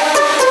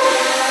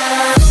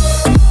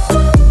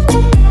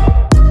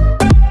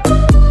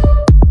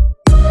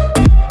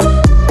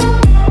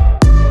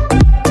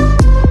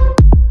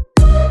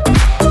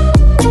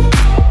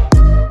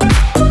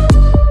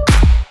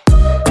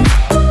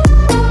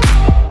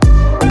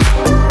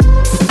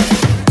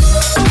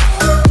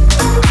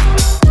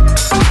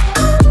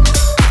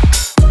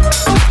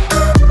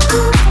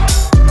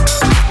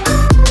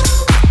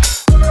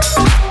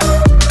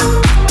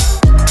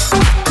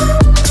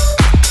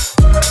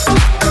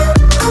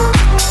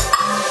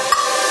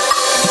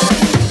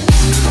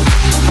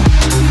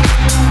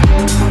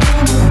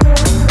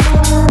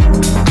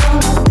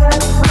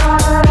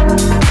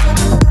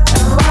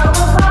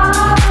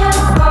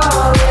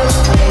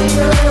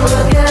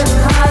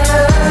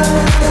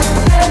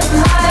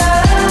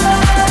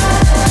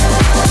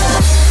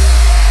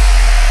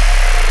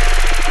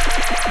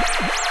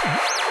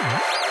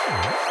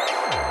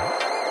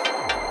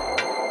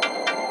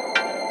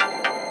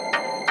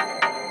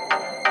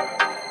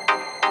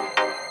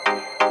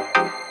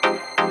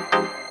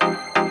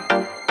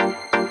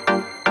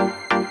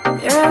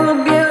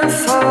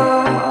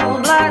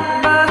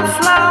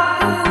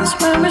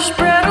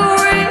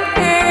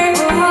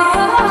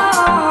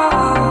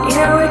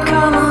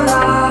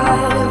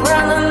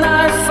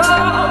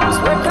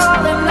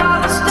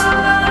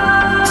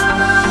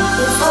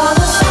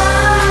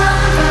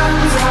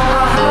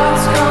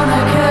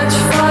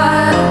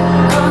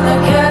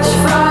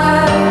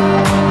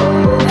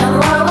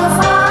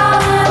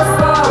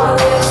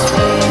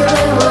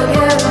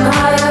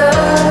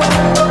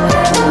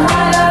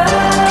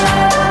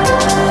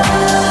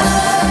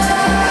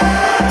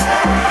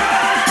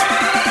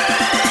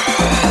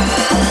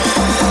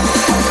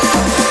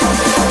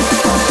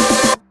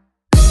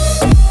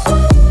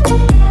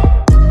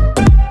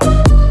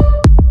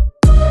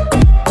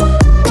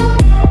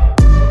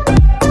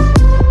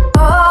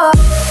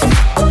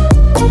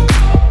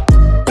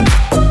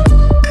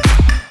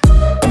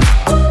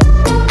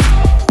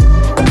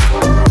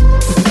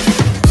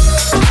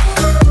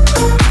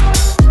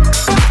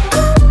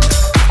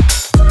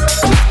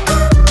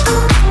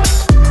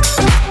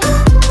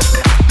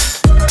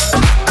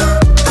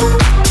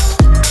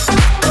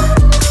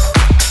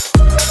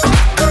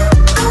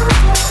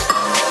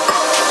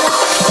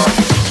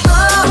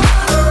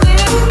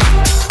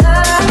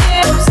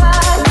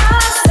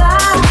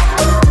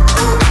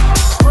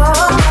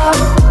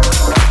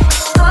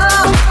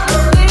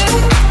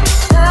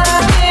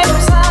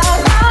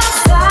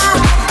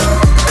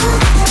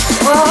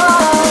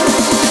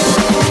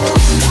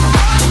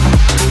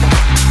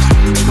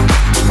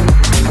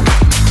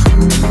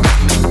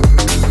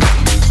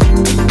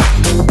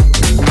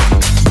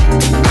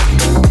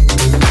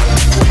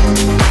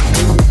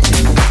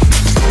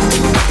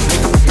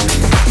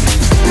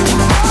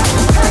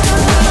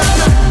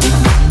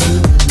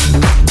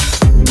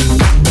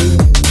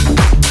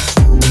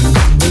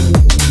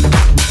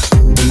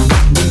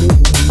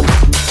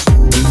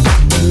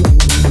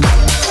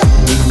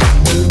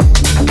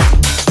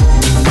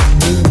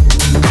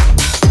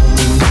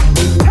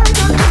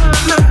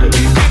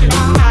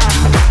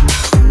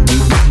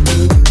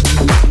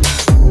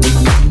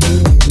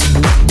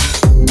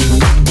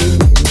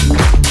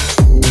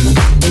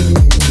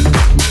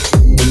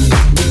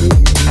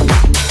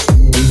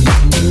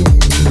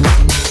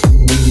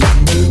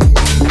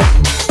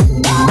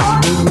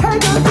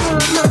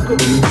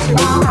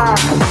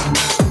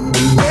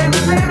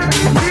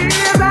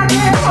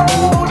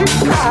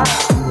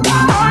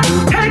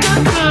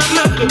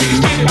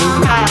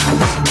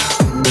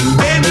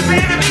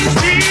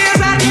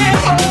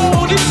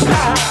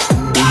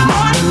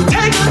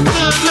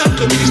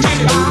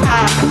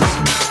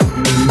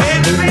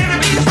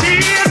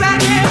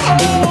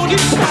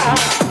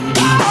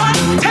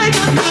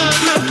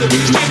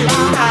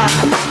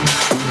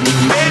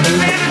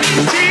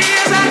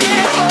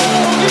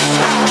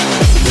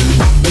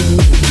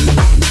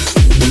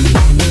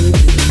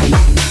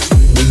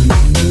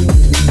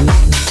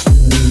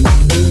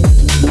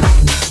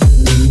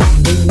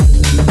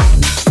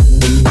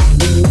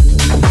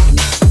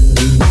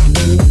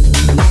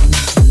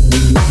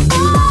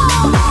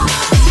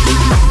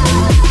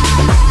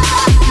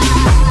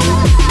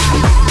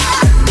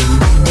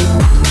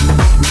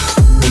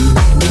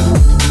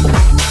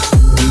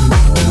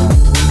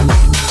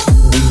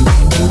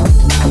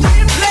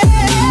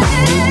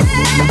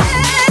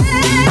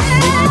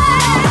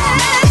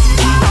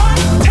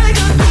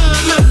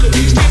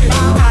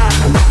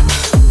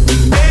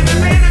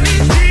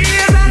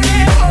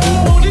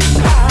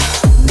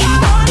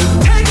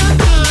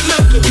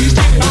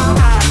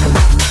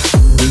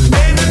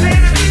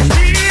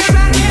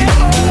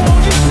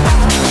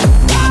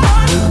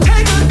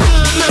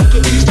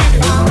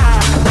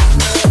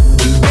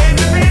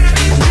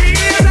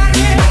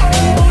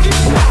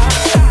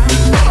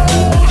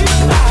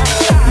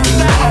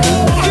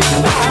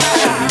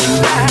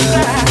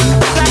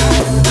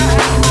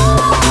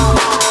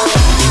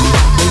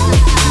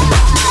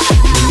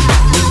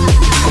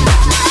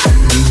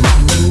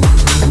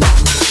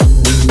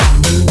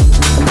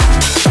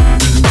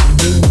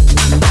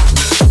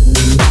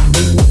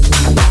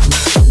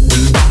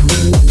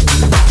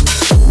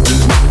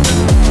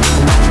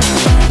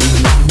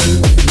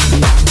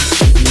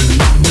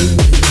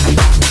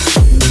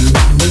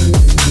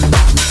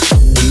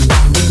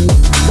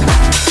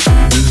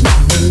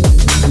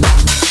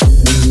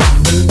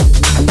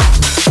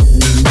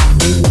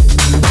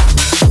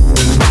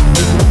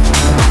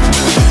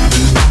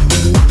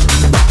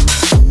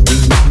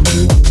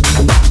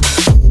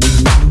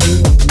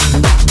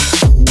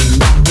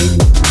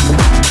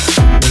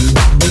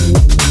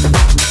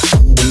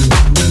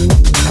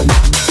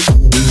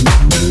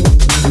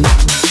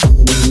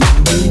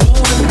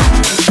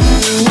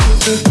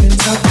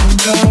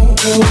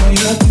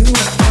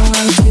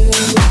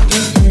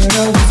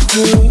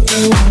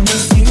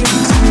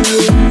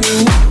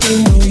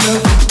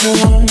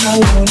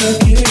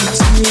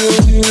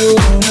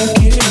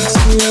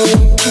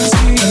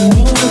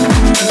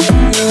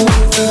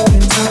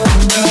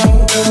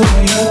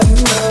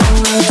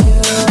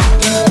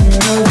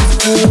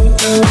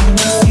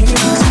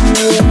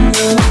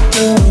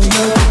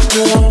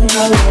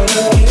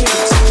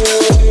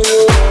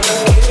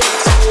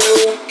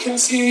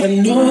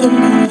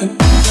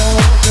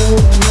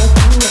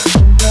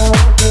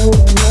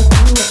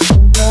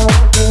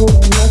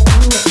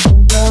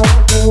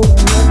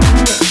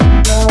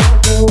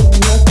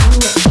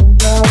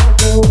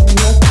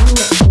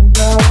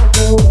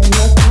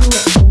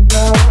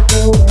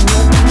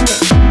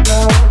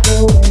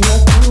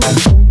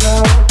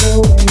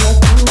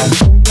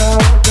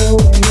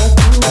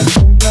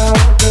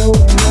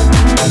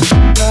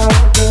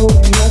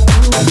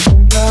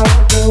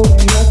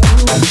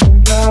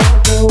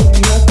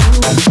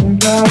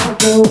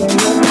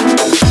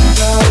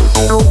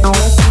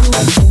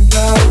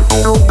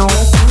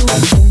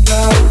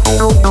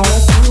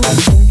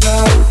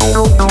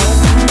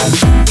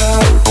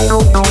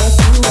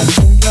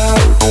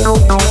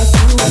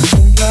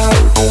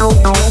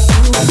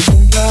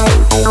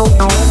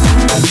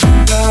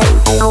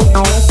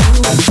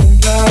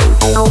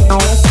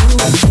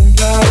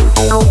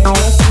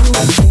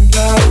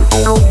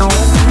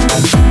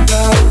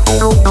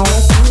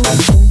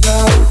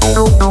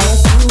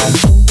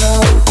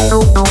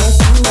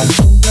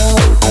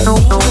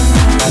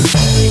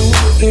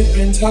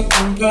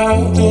 talking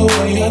about the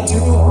way I do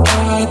what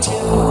I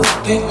do.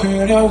 They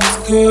heard I was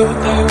good,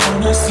 they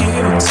wanna see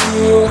it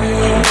too.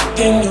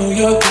 They know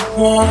you're the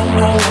one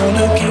I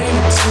wanna give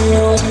it to.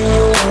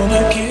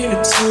 Wanna give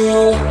it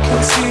to.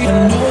 Can see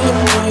I know you're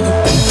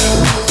not the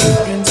one. They've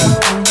been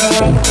talking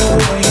about the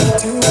way I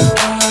do what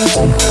I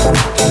do.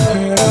 They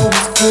heard I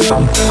was good,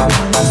 they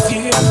wanna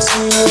see it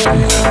too.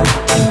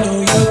 They know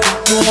you're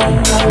the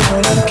one I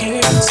wanna give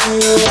it to.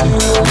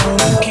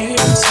 Wanna give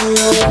it to.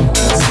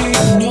 Can see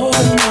I know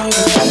you're not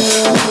the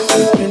one.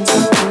 They've been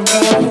talking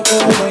about the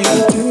way I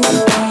do what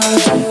I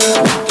do.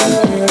 They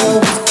heard I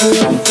was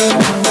good, they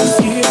wanna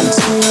see it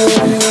too.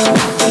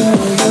 They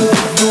know you're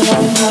the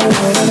one I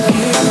wanna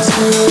give it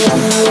to.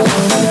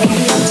 Wanna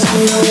give it to.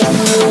 Wanna give it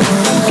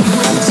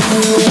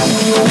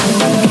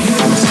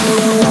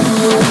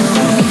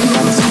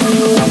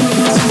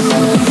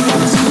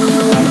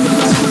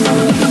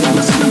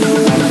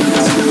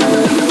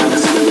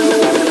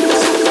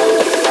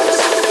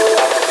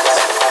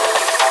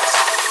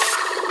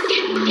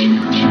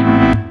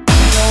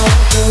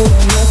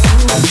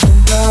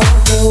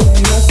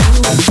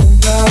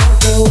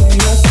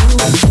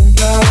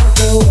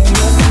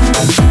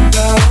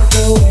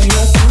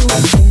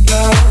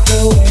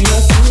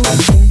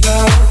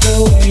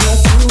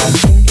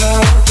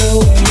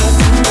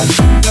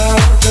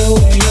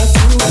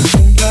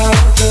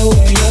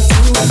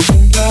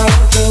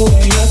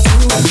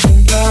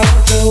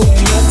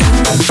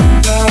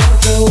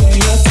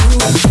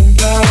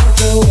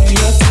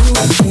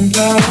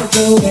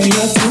the way I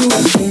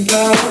do.